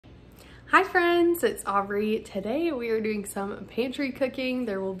Hi friends, it's Aubrey. Today we are doing some pantry cooking.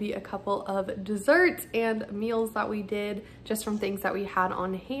 There will be a couple of desserts and meals that we did just from things that we had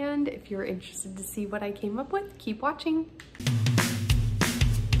on hand. If you're interested to see what I came up with, keep watching.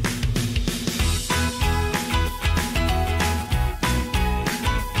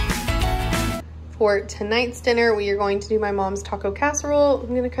 For tonight's dinner, we are going to do my mom's taco casserole. I'm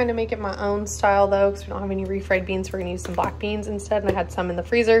going to kind of make it my own style though, because we don't have any refried beans. We're going to use some black beans instead, and I had some in the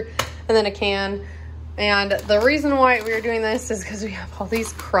freezer and then a can. And the reason why we are doing this is because we have all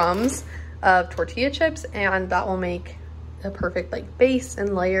these crumbs of tortilla chips, and that will make a perfect like base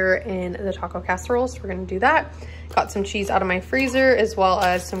and layer in the taco casserole. So we're going to do that. Got some cheese out of my freezer as well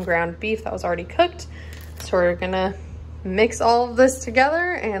as some ground beef that was already cooked. So we're going to mix all of this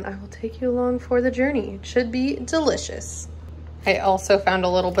together and I will take you along for the journey. It should be delicious. I also found a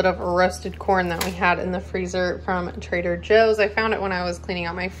little bit of roasted corn that we had in the freezer from Trader Joe's. I found it when I was cleaning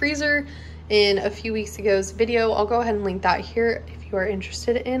out my freezer in a few weeks ago's video. I'll go ahead and link that here if you are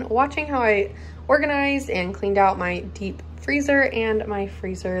interested in watching how I organized and cleaned out my deep freezer and my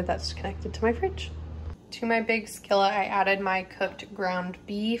freezer that's connected to my fridge. To my big skillet, I added my cooked ground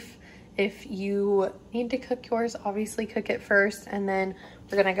beef. If you need to cook yours, obviously cook it first, and then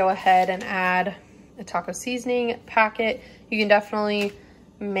we're gonna go ahead and add a taco seasoning packet. You can definitely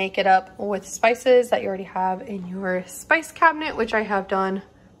make it up with spices that you already have in your spice cabinet, which I have done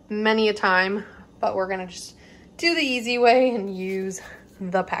many a time, but we're gonna just do the easy way and use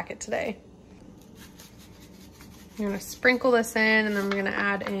the packet today. I'm gonna sprinkle this in, and then we're gonna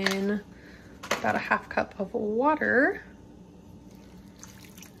add in about a half cup of water.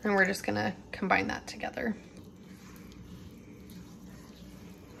 And we're just gonna combine that together.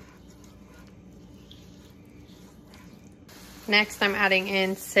 Next, I'm adding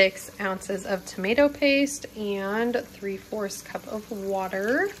in 6 ounces of tomato paste and 3/4 cup of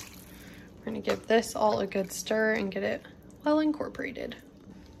water. We're gonna give this all a good stir and get it well incorporated.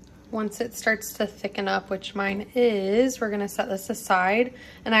 Once it starts to thicken up, which mine is, we're gonna set this aside.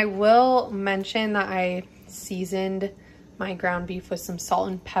 And I will mention that I seasoned my ground beef with some salt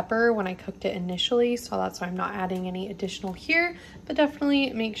and pepper when I cooked it initially, so that's why I'm not adding any additional here, but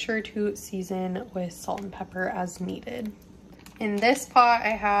definitely make sure to season with salt and pepper as needed. In this pot, I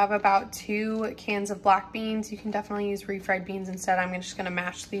have about 2 cans of black beans. You can definitely use refried beans instead. I'm just gonna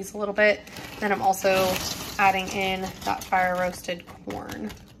mash these a little bit. Then I'm also adding in that fire roasted corn.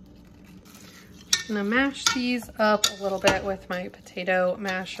 I'm gonna mash these up a little bit with my potato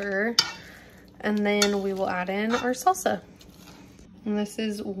masher, and then we will add in our salsa. And this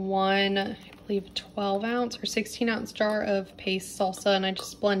is one, I believe 12 ounce or 16 ounce jar of paste salsa, and I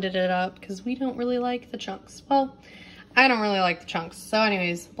just blended it up because we don't really like the chunks. Well, I don't really like the chunks. So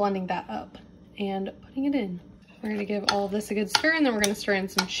anyways, blending that up and putting it in. We're gonna give all of this a good stir, and then we're gonna stir in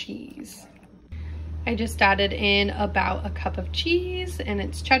some cheese. I just added in about a cup of cheese, and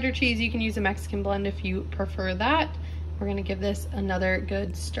it's cheddar cheese. You can use a Mexican blend if you prefer that. We're gonna give this another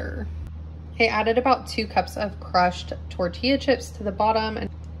good stir. I added about 2 cups of crushed tortilla chips to the bottom,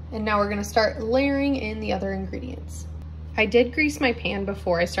 and now we're gonna start layering in the other ingredients. I did grease my pan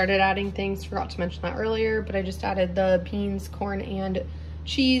before I started adding things, forgot to mention that earlier, but I just added the beans, corn, and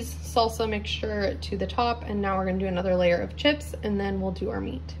cheese salsa mixture to the top, and now we're gonna do another layer of chips, and then we'll do our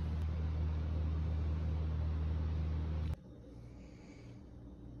meat.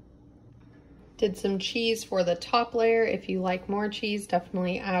 Did some cheese for the top layer. If you like more cheese,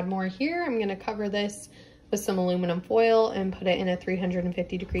 definitely add more here. I'm gonna cover this with some aluminum foil and put it in a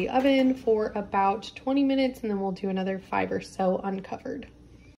 350-degree oven for about 20 minutes, and then we'll do another 5 or so uncovered.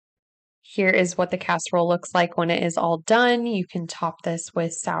 Here is what the casserole looks like when it is all done. You can top this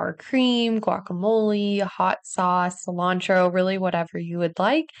with sour cream, guacamole, hot sauce, cilantro, really whatever you would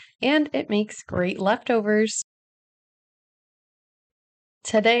like, and it makes great leftovers.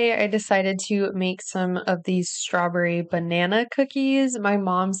 Today, I decided to make some of these strawberry banana cookies. My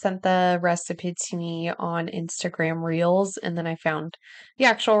mom sent the recipe to me on Instagram Reels, and then I found the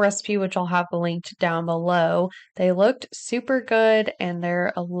actual recipe, which I'll have linked down below. They looked super good, and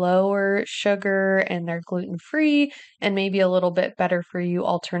they're a lower sugar, and they're gluten-free, and maybe a little bit better for you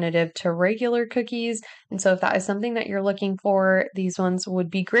alternative to regular cookies. And so if that is something that you're looking for, these ones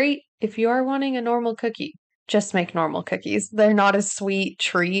would be great. If you are wanting a normal cookie, just make normal cookies. They're not a sweet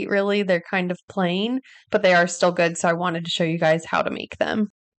treat, really. They're kind of plain, but they are still good, so I wanted to show you guys how to make them.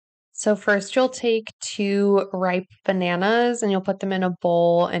 So first you'll take 2 ripe bananas and you'll put them in a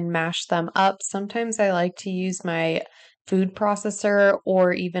bowl and mash them up. Sometimes I like to use my food processor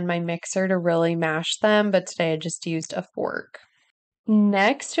or even my mixer to really mash them, but today I just used a fork.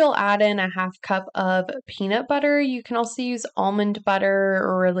 Next, you'll add in a half cup of peanut butter. You can also use almond butter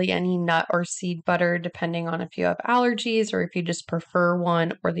or really any nut or seed butter, depending on if you have allergies or if you just prefer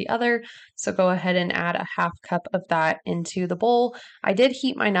one or the other. So go ahead and add a half cup of that into the bowl. I did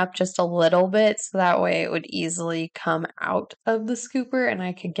heat mine up just a little bit so that way it would easily come out of the scooper and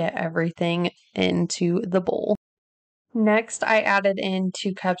I could get everything into the bowl. Next, I added in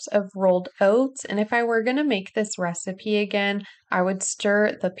 2 cups of rolled oats, and if I were going to make this recipe again, I would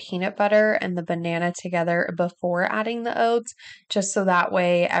stir the peanut butter and the banana together before adding the oats, just so that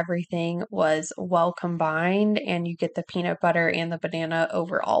way everything was well combined and you get the peanut butter and the banana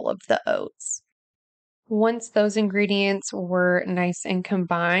over all of the oats. Once those ingredients were nice and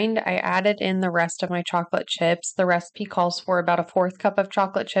combined, I added in the rest of my chocolate chips. The recipe calls for about a fourth cup of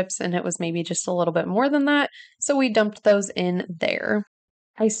chocolate chips, and it was maybe just a little bit more than that. So we dumped those in there.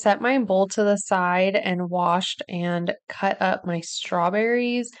 I set my bowl to the side and washed and cut up my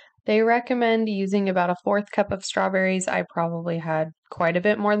strawberries. They recommend using about a fourth cup of strawberries. I probably had quite a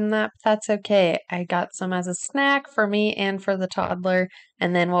bit more than that, but that's okay. I got some as a snack for me and for the toddler,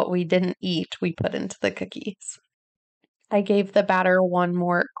 and then what we didn't eat, we put into the cookies. I gave the batter one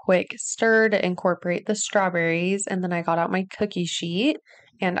more quick stir to incorporate the strawberries, and then I got out my cookie sheet.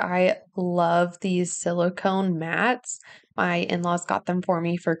 And I love these silicone mats. My in laws got them for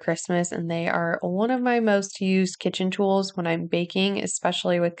me for Christmas, and they are one of my most used kitchen tools when I'm baking,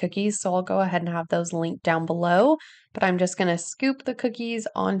 especially with cookies. So I'll go ahead and have those linked down below. But I'm just going to scoop the cookies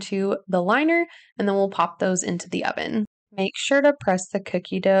onto the liner, and then we'll pop those into the oven. Make sure to press the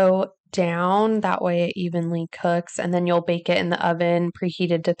cookie dough down, that way it evenly cooks, and then you'll bake it in the oven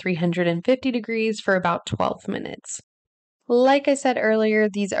preheated to 350 degrees for about 12 minutes. Like I said earlier,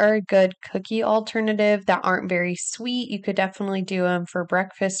 these are a good cookie alternative that aren't very sweet. You could definitely do them for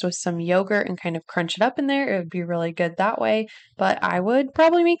breakfast with some yogurt and kind of crunch it up in there. It would be really good that way, but I would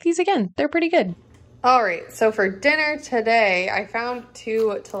probably make these again. They're pretty good. All right, so for dinner today, I found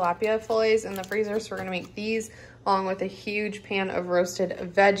 2 tilapia fillets in the freezer, so we're gonna make these along with a huge pan of roasted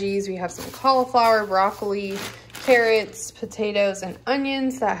veggies. We have some cauliflower, broccoli, carrots, potatoes, and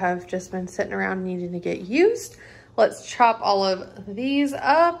onions that have just been sitting around needing to get used. Let's chop all of these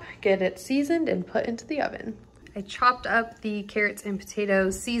up, get it seasoned, and put into the oven. I chopped up the carrots and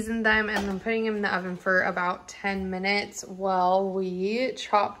potatoes, seasoned them, and I'm putting them in the oven for about 10 minutes while we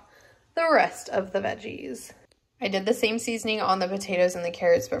chop the rest of the veggies. I did the same seasoning on the potatoes and the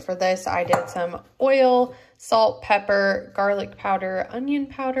carrots, but for this I did some oil, salt, pepper, garlic powder, onion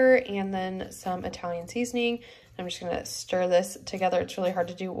powder, and then some Italian seasoning. I'm just gonna stir this together. It's really hard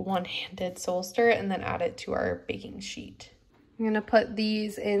to do one-handed, so we'll stir it and then add it to our baking sheet. I'm gonna put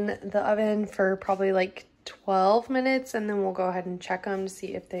these in the oven for probably like 12 minutes, and then we'll go ahead and check them to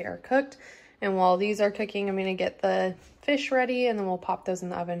see if they are cooked. And while these are cooking, I'm gonna get the fish ready, and then we'll pop those in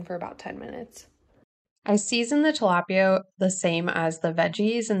the oven for about 10 minutes. I seasoned the tilapia the same as the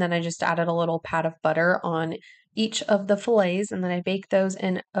veggies, and then I just added a little pat of butter on each of the fillets, and then I baked those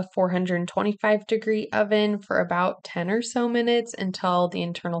in a 425-degree oven for about 10 or so minutes until the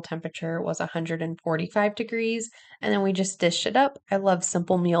internal temperature was 145 degrees, and then we just dished it up. I love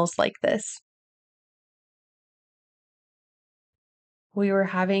simple meals like this. We were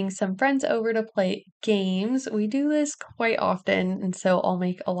having some friends over to play games. We do this quite often, and so I'll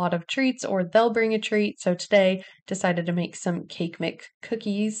make a lot of treats or they'll bring a treat. So today decided to make some cake mix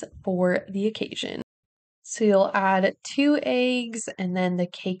cookies for the occasion. So you'll add 2 eggs and then the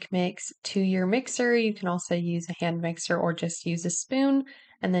cake mix to your mixer. You can also use a hand mixer or just use a spoon,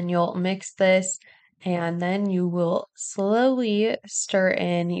 and then you'll mix this, and then you will slowly stir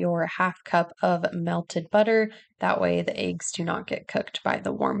in your half cup of melted butter. That way the eggs do not get cooked by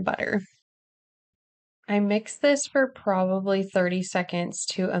the warm butter. I mix this for probably 30 seconds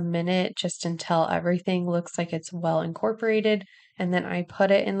to a minute, just until everything looks like it's well incorporated. And then I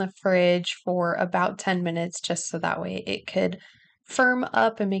put it in the fridge for about 10 minutes, just so that way it could firm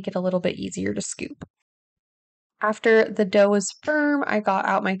up and make it a little bit easier to scoop. After the dough was firm, I got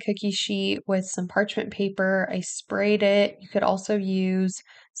out my cookie sheet with some parchment paper. I sprayed it. You could also use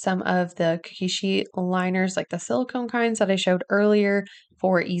some of the cookie sheet liners, like the silicone kinds that I showed earlier,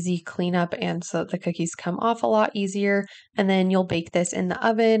 for easy cleanup and so that the cookies come off a lot easier. And then you'll bake this in the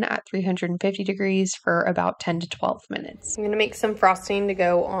oven at 350 degrees for about 10 to 12 minutes. I'm going to make some frosting to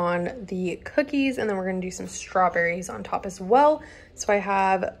go on the cookies, and then we're going to do some strawberries on top as well. So I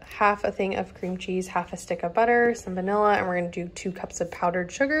have half a thing of cream cheese, half a stick of butter, some vanilla, and we're going to do 2 cups of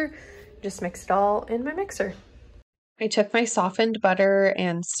powdered sugar. Just mix it all in my mixer. I took my softened butter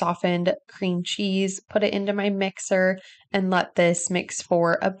and softened cream cheese, put it into my mixer, and let this mix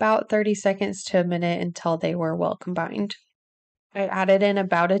for about 30 seconds to a minute until they were well combined. I added in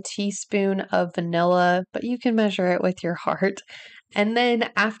about a teaspoon of vanilla, but you can measure it with your heart. And then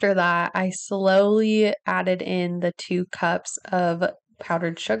after that, I slowly added in the 2 cups of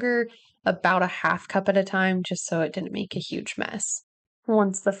powdered sugar, about a half cup at a time, just so it didn't make a huge mess.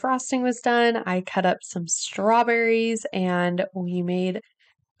 Once the frosting was done, I cut up some strawberries and we made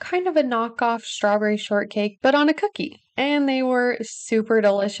kind of a knockoff strawberry shortcake, but on a cookie. And they were super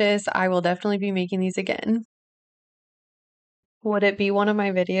delicious. I will definitely be making these again. Would it be one of my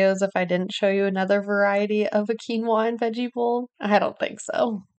videos if I didn't show you another variety of a quinoa and veggie bowl? I don't think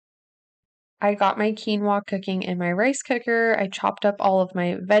so. I got my quinoa cooking in my rice cooker. I chopped up all of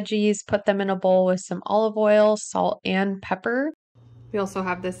my veggies, put them in a bowl with some olive oil, salt, and pepper. We also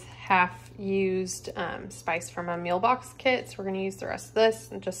have this half-used spice from a meal box kit, so we're going to use the rest of this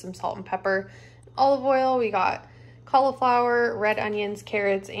and just some salt and pepper. Olive oil, we got cauliflower, red onions,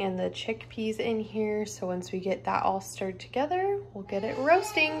 carrots, and the chickpeas in here. So once we get that all stirred together, we'll get it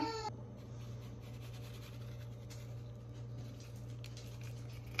roasting.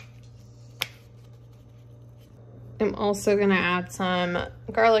 I'm also gonna add some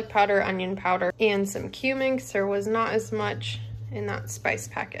garlic powder, onion powder, and some cumin because there was not as much in that spice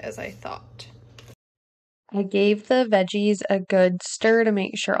packet as I thought. I gave the veggies a good stir to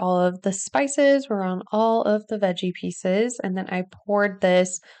make sure all of the spices were on all of the veggie pieces, and then I poured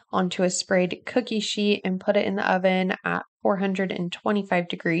this onto a sprayed cookie sheet and put it in the oven at 425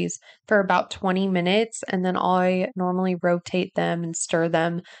 degrees for about 20 minutes, and then I normally rotate them and stir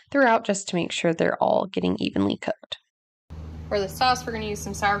them throughout just to make sure they're all getting evenly cooked. For the sauce, we're going to use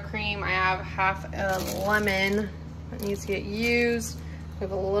some sour cream. I have half a lemon that needs to get used. We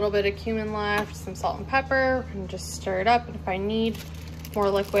have a little bit of cumin left, some salt and pepper, and just stir it up. And if I need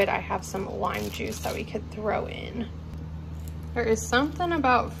more liquid, I have some lime juice that we could throw in. There is something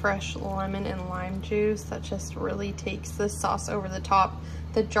about fresh lemon and lime juice that just really takes this sauce over the top.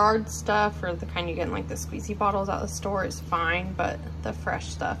 The jarred stuff, or the kind you get in like the squeezy bottles out of the store, is fine, but the fresh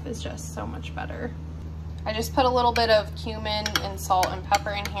stuff is just so much better. I just put a little bit of cumin and salt and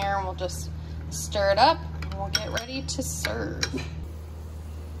pepper in here, and we'll just stir it up, and we'll get ready to serve.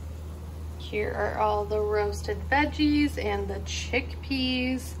 Here are all the roasted veggies and the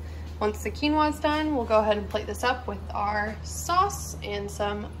chickpeas. Once the quinoa is done, we'll go ahead and plate this up with our sauce and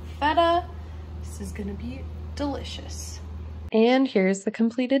some feta. This is gonna be delicious. And here's the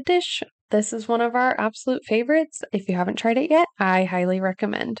completed dish. This is one of our absolute favorites. If you haven't tried it yet, I highly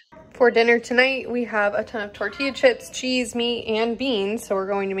recommend. For dinner tonight, we have a ton of tortilla chips, cheese, meat, and beans. So we're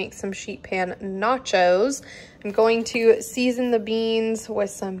going to make some sheet pan nachos. I'm going to season the beans with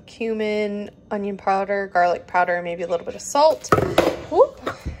some cumin, onion powder, garlic powder, and maybe a little bit of salt. Whoop.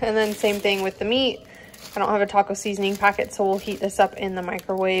 And then same thing with the meat. I don't have a taco seasoning packet, so we'll heat this up in the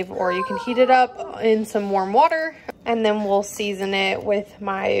microwave, or you can heat it up in some warm water, and then we'll season it with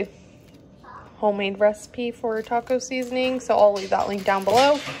my homemade recipe for taco seasoning. So I'll leave that link down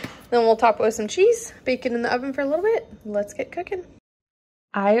below. Then we'll top it with some cheese, bake it in the oven for a little bit. Let's get cooking.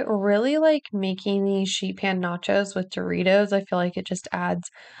 I really like making these sheet pan nachos with Doritos. I feel like it just adds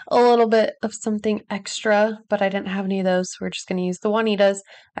a little bit of something extra, but I didn't have any of those, so we're just going to use the Juanitas.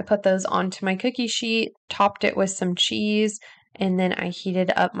 I put those onto my cookie sheet, topped it with some cheese, and then I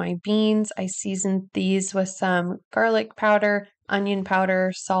heated up my beans. I seasoned these with some garlic powder, onion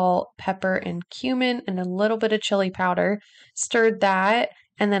powder, salt, pepper, and cumin, and a little bit of chili powder. Stirred that,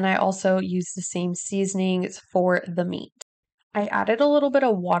 and then I also used the same seasonings for the meat. I added a little bit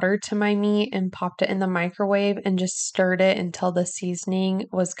of water to my meat and popped it in the microwave and just stirred it until the seasoning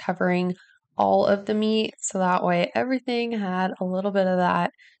was covering all of the meat, so that way everything had a little bit of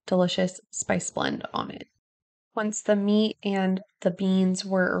that delicious spice blend on it. Once the meat and the beans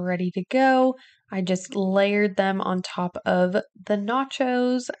were ready to go, I just layered them on top of the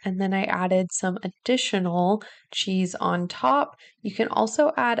nachos, and then I added some additional cheese on top. You can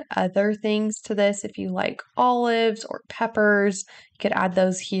also add other things to this if you like olives or peppers. You could add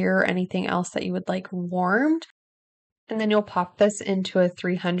those here, or anything else that you would like warmed. And then you'll pop this into a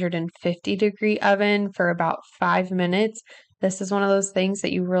 350-degree oven for about 5 minutes. This is one of those things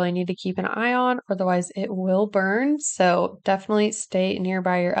that you really need to keep an eye on, otherwise it will burn. So definitely stay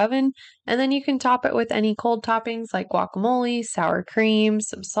nearby your oven. And then you can top it with any cold toppings like guacamole, sour cream,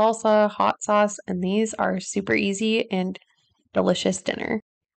 some salsa, hot sauce, and these are super easy and delicious dinner.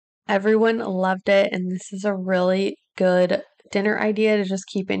 Everyone loved it, and this is a really good dinner idea to just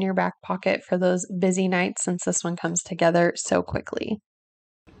keep in your back pocket for those busy nights, since this one comes together so quickly.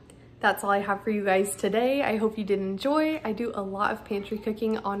 That's all I have for you guys today. I hope you did enjoy. I do a lot of pantry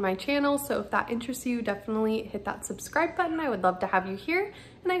cooking on my channel, so if that interests you, definitely hit that subscribe button. I would love to have you here,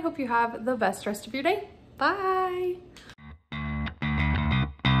 and I hope you have the best rest of your day. Bye!